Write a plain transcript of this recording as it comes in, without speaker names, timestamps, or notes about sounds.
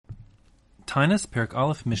Taanis, Perek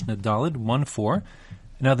Aleph, Mishnah Daled, 1-4.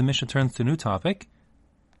 Now the Mishnah turns to a new topic.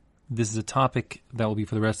 This is a topic that will be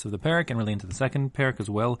for the rest of the parak and really into the second parak as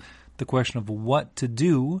well. The question of what to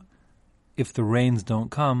do if the rains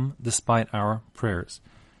don't come despite our prayers.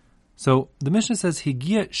 So the Mishnah says,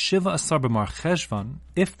 Higia Shiva Asar b'Mar Cheshvan,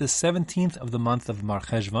 if the 17th of the month of Mar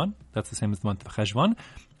Cheshvan, that's the same as the month of Cheshvan,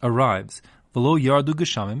 arrives, V'lo Yardu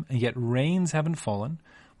Geshamim, and yet rains haven't fallen.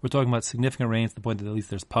 We're talking about significant rains to the point that at least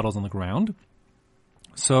there's puddles on the ground.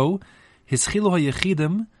 So, Hischilu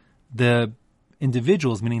HaYechidim, the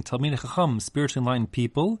individuals, meaning Talmidei Chacham, spiritually enlightened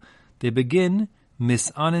people, they begin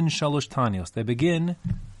Misanin Shalosh Tanios. They begin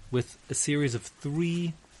with a series of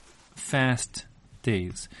 3 fast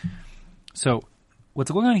days. So, what's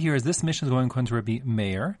going on here is this mission is going according to Rabbi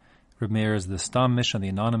Meir. Rabbi Meir is the Stam Mishnah, the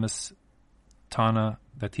anonymous Tana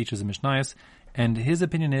that teaches the Mishnayos, and his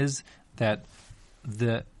opinion is that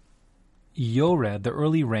the Yored, the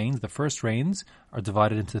early rains, the first rains, are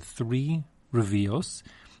divided into 3 revios,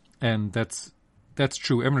 and that's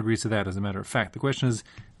true. Everyone agrees to that, as a matter of fact. The question is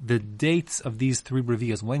the dates of these 3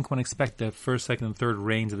 revios. When can one expect the first, second, and third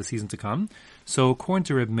rains of the season to come? So, according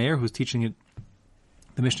to Reb Meir, who's teaching it,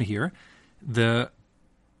 the Mishnah here, the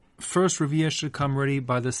first revia should come ready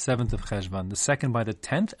by the 7th of Cheshvan, the second by the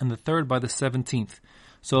 10th, and the third by the 17th.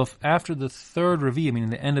 So if after the third revia,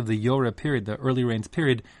 meaning the end of the Yoreh period, the early rains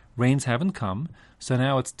period, rains haven't come, so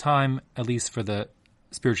now it's time, at least for the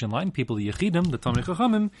spiritual enlightened people, the Yechidim, the Talmidei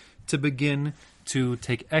Chachamim, to begin to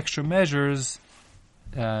take extra measures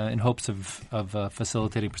in hopes of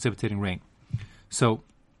precipitating rain. So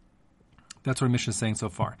that's what our Mishnah is saying so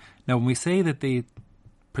far. Now, when we say that they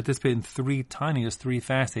participate in 3 Taanit, 3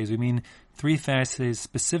 fast days, we mean 3 fast days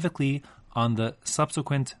specifically on the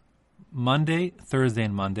subsequent Monday, Thursday,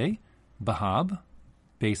 and Monday, Bahab,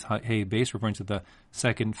 base, hey, base, referring to the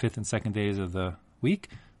 2nd, 5th, and 2nd days of the week,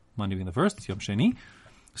 Monday being the 1st, Yom Sheni.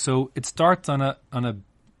 So it starts on a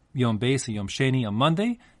Yom Beis, a Yom Sheni, on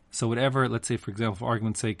Monday. So whatever, let's say, for example, for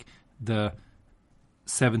argument's sake, the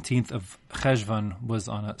 17th of Cheshvan was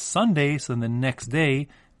on a Sunday, so then the next day,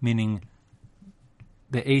 meaning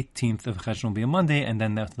the 18th of Cheshvan will be a Monday, and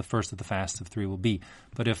then that's the first of the fast of 3 will be.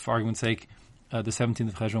 But if, for argument's sake, the 17th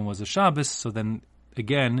of Cheshvan was a Shabbos, so then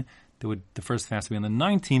again, the first fast would be on the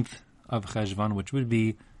 19th of Cheshvan, which would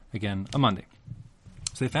be, again, a Monday.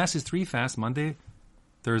 So the fast is 3 fasts, Monday,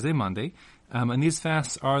 Thursday, Monday. And these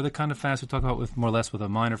fasts are the kind of fasts we talk about with more or less with a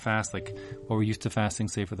minor fast, like what we're used to fasting,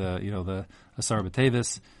 say for the Asar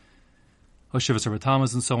B'Tevis, Oshiv Asar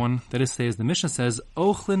B'Tammuz, and so on. That is, as the Mishnah says,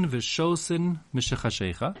 Ochlin v'shosin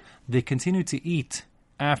mishachashecha. They continue to eat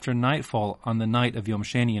after nightfall on the night of Yom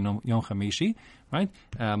Sheni and Yom Chamishi, right?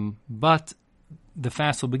 But the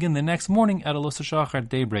fast will begin the next morning at Alos HaShachar at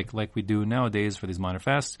daybreak, like we do nowadays for these minor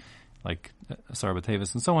fasts, like Asar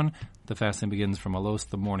B'Tevis and so on. The fasting begins from Alos,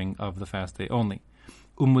 the morning of the fast day only.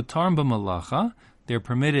 Umutar b'malacha, they're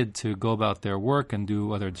permitted to go about their work and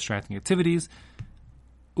do other distracting activities.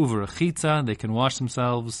 Uvarachitza, they can wash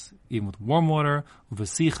themselves even with warm water.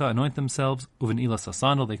 Uvasicha, anoint themselves. Uvanila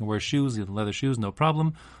sasandal, they can wear shoes, even leather shoes, no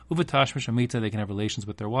problem. Uvatashmish amita, they can have relations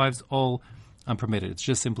with their wives, all permitted. It's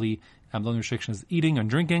just simply the only restriction is eating and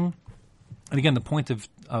drinking. And again, the point of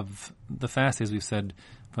the fast, as we've said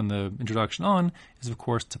from the introduction on, is of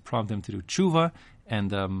course to prompt them to do tshuva, and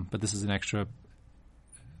but this is an extra.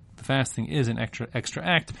 The fasting is an extra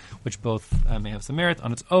act, which both may have some merit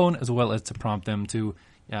on its own, as well as to prompt them to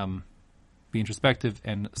be introspective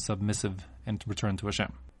and submissive and to return to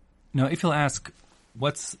Hashem. Now, if you'll ask,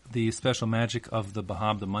 what's the special magic of the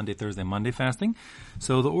Bahab, the Monday, Thursday, Monday fasting?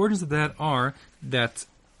 So the origins of that are that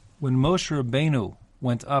when Moshe Rabbeinu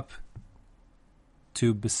went up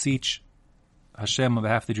to beseech Hashem on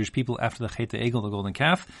behalf of the Jewish people after the Chet Egel, the golden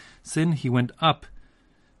calf sin, he went up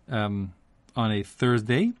on a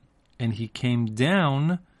Thursday, and he came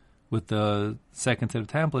down with the second set of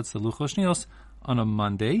tablets, the Luchos Shnios, on a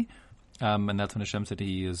Monday, and that's when Hashem said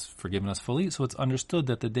He has forgiven us fully. So it's understood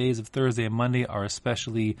that the days of Thursday and Monday are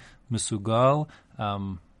especially mesugal,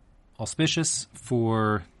 auspicious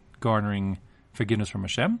for garnering forgiveness from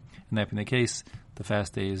Hashem. And that being the case, the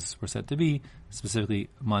fast days were said to be specifically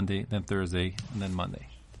Monday, then Thursday, and then Monday.